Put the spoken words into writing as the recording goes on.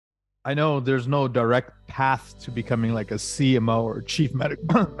I know there's no direct path to becoming like a CMO or chief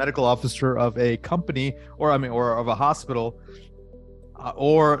medical officer of a company, or I mean, or of a hospital,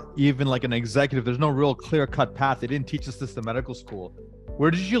 or even like an executive. There's no real clear cut path. They didn't teach us this in medical school.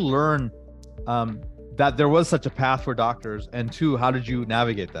 Where did you learn that there was such a path for doctors? And two, how did you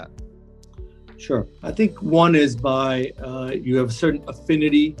navigate that? Sure. I think one is by you have a certain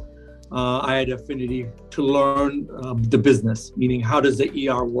affinity. I had affinity to learn the business, meaning how does the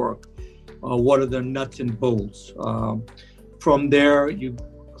ER work? What are the nuts and bolts? From there, you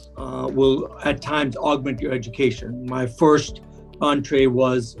will at times augment your education. My first entree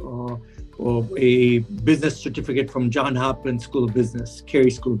was a business certificate from John Hopkins School of Business,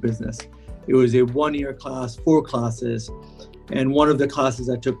 Carey School of Business. It was a one-year class, 4 classes, and one of the classes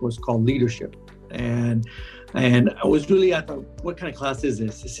I took was called leadership. And I was really, I thought, what kind of class is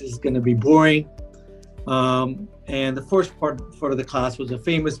this? This is going to be boring. And the first part of the class was a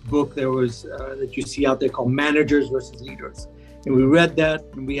famous book that you see out there called Managers versus Leaders. And we read that,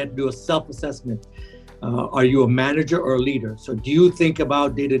 and we had to do a self-assessment. Are you a manager or a leader? So do you think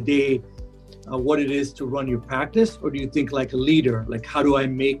about day to day what it is to run your practice, or do you think like a leader? Like, how do I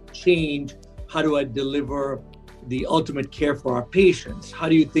make change? How do I deliver the ultimate care for our patients? How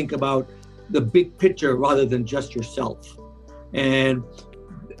do you think about the big picture rather than just yourself? And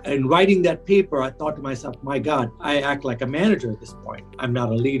writing that paper, I thought to myself, my God, I act like a manager at this point. I'm not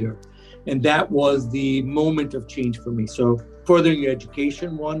a leader. And that was the moment of change for me. So furthering your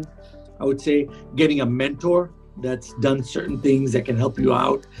education, one, I would say getting a mentor that's done certain things that can help you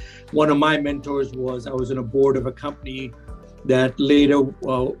out. One of my mentors was, I was on a board of a company that later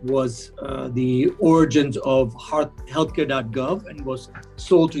was the origins of healthcare.gov and was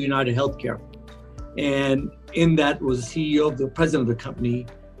sold to United Healthcare. And in that was the CEO of the president of the company,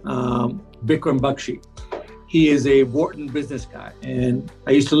 Bikram Bakshi. He is a Wharton business guy. And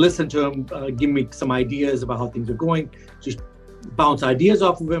I used to listen to him, give me some ideas about how things are going, just bounce ideas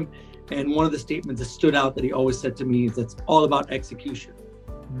off of him. And one of the statements that stood out that he always said to me is it's all about execution.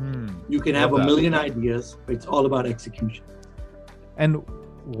 You can have a million ideas, but it's all about execution. And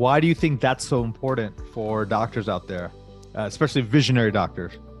why do you think that's so important for doctors out there, especially visionary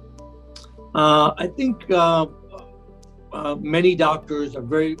doctors? I think many doctors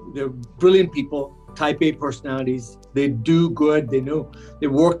they're brilliant people, type A personalities. They do good. They know they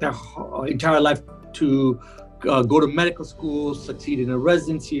work their entire life to go to medical school, succeed in a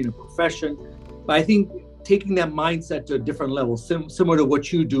residency, in a profession. But I think taking that mindset to a different level, similar to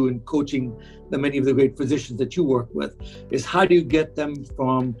what you do in coaching the many of the great physicians that you work with, is how do you get them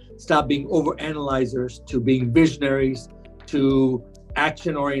from stop being overanalyzers to being visionaries, to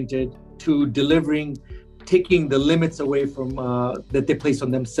action-oriented, to delivering, taking the limits away from that they place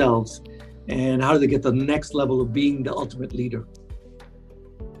on themselves, and how do they get to the next level of being the ultimate leader?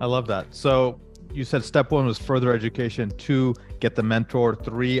 I love that. So you said step one was further education, two, get the mentor,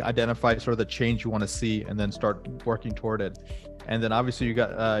 three, identify sort of the change you want to see, and then start working toward it. And then obviously you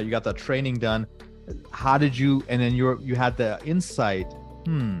got that training done. How did you? And then you had the insight.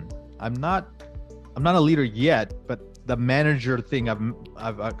 I'm not a leader yet, but the manager thing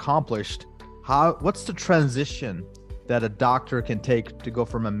I've accomplished. What's the transition that a doctor can take to go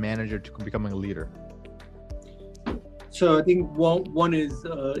from a manager to becoming a leader? So I think one is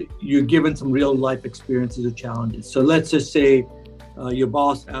you're given some real life experiences or challenges. So let's just say your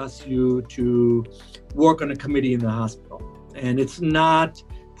boss asks you to work on a committee in the hospital, and it's not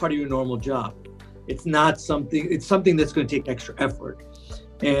part of your normal job. It's something that's going to take extra effort.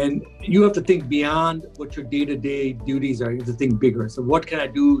 And you have to think beyond what your day-to-day duties are. You have to think bigger. So what can I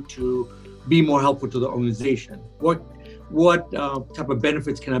do to be more helpful to the organization? What type of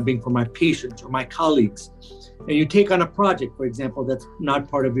benefits can I bring for my patients or my colleagues? And you take on a project, for example, that's not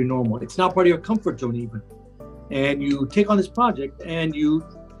part of your normal. It's not part of your comfort zone even. And you take on this project and you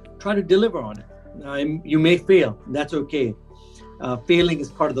try to deliver on it. You may fail, that's okay. Failing is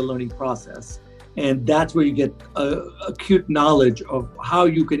part of the learning process. And that's where you get acute knowledge of how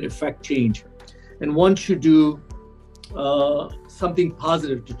you can affect change. And once you do something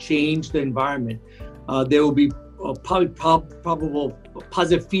positive to change the environment, there will be probable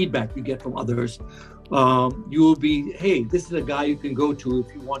positive feedback you get from others. You will be, hey, this is a guy you can go to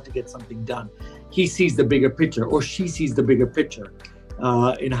if you want to get something done. He sees the bigger picture, or she sees the bigger picture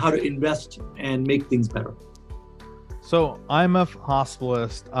in how to invest and make things better. So I'm a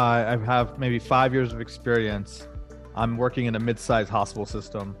hospitalist. I have maybe 5 years of experience. I'm working in a mid-sized hospital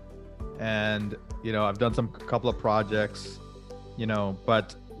system, and I've done a couple of projects,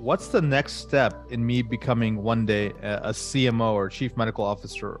 but what's the next step in me becoming one day a CMO or chief medical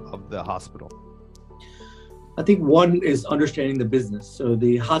officer of the hospital? I think one is understanding the business. So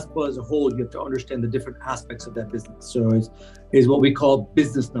the hospital as a whole, you have to understand the different aspects of that business. So it's what we call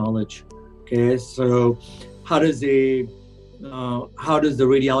business knowledge. Okay, so how does the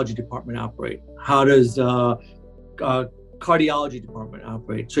radiology department operate? How does cardiology department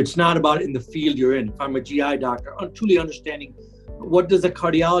operate? So it's not about in the field you're in. If I'm a GI doctor, I'm truly understanding what does a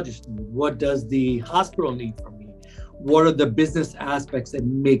cardiologist need? What does the hospital need from me? What are the business aspects that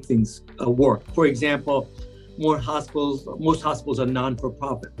make things work? For example, most hospitals are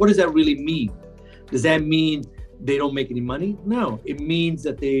non-for-profit. What does that really mean? Does that mean they don't make any money? No, it means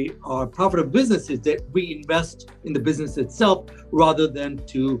that they are profitable businesses that reinvest in the business itself rather than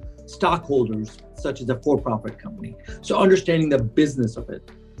to stockholders, such as a for-profit company. So understanding the business of it,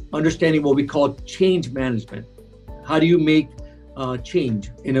 understanding what we call change management. How do you make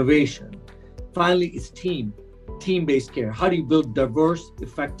change, innovation? Finally, it's team-based care. How do you build diverse,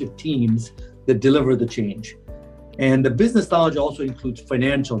 effective teams that deliver the change? And the business knowledge also includes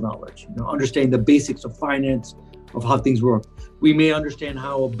financial knowledge, understanding the basics of finance, of how things work. We may understand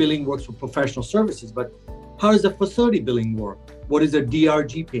how billing works for professional services, but how does the facility billing work? What is a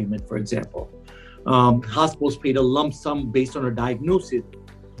DRG payment, for example? Hospitals paid a lump sum based on a diagnosis,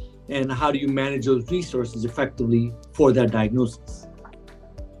 and how do you manage those resources effectively for that diagnosis?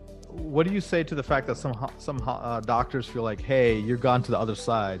 What do you say to the fact that some doctors feel like, hey, you're gone to the other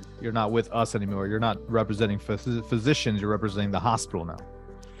side. You're not with us anymore. You're not representing physicians. You're representing the hospital now.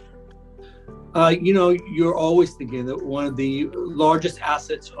 You're always thinking that one of the largest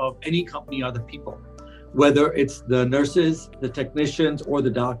assets of any company are the people, whether it's the nurses, the technicians, or the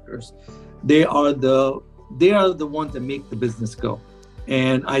doctors. They are the ones that make the business go.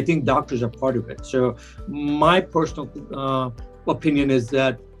 And I think doctors are part of it. So my personal opinion is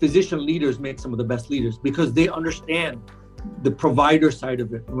that physician leaders make some of the best leaders because they understand the provider side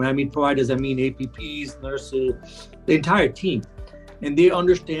of it. When I mean providers, I mean APPs, nurses, the entire team. And they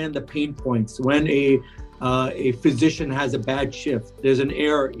understand the pain points. When a physician has a bad shift, there's an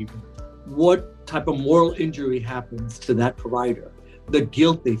error even. What type of moral injury happens to that provider? The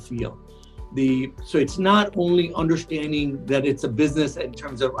guilt they feel. So it's not only understanding that it's a business in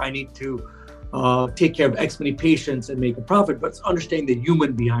terms of I need to take care of X many patients and make a profit, but it's understanding the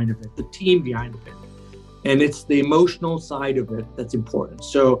human behind of it, the team behind of it. And it's the emotional side of it that's important.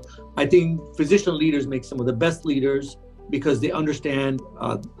 So I think physician leaders make some of the best leaders because they understand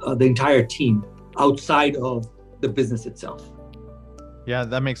the entire team outside of the business itself. Yeah,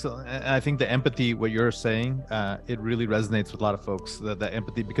 that makes, I think the empathy, what you're saying, it really resonates with a lot of folks, the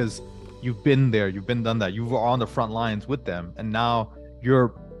empathy, because you've been there, you've been done that, you were on the front lines with them, and now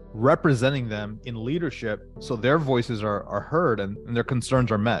you're representing them in leadership, so their voices are heard and their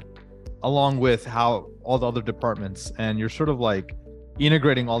concerns are met, along with how all the other departments, and you're sort of like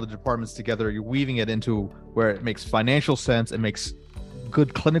integrating all the departments together. You're weaving it into where it makes financial sense, it makes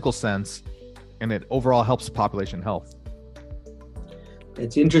good clinical sense, and it overall helps population health.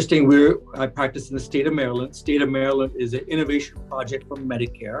 It's interesting. I practice in the state of Maryland. State of Maryland is an innovation project from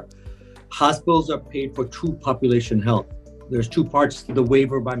Medicare. Hospitals are paid for true population health. There's two parts to the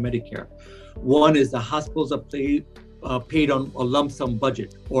waiver by Medicare. One is the hospitals are paid on a lump sum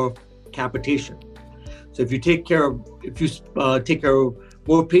budget or capitation. So if you take care of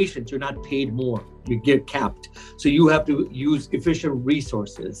more patients, you're not paid more. You get capped. So you have to use efficient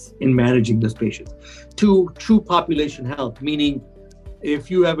resources in managing those patients. Two, true population health, meaning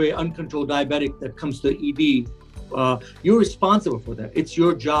if you have an uncontrolled diabetic that comes to the ED, you're responsible for that. It's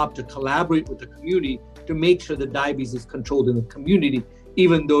your job to collaborate with the community to make sure that diabetes is controlled in the community,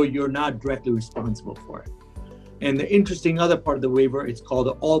 even though you're not directly responsible for it. And the interesting other part of the waiver, it's called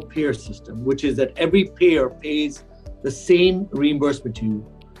the all-payer system, which is that every payer pays the same reimbursement to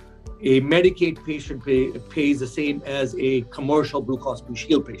you. A Medicaid patient pays the same as a commercial Blue Cross Blue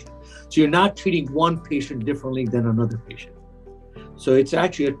Shield patient. So you're not treating one patient differently than another patient. So it's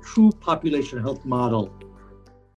actually a true population health model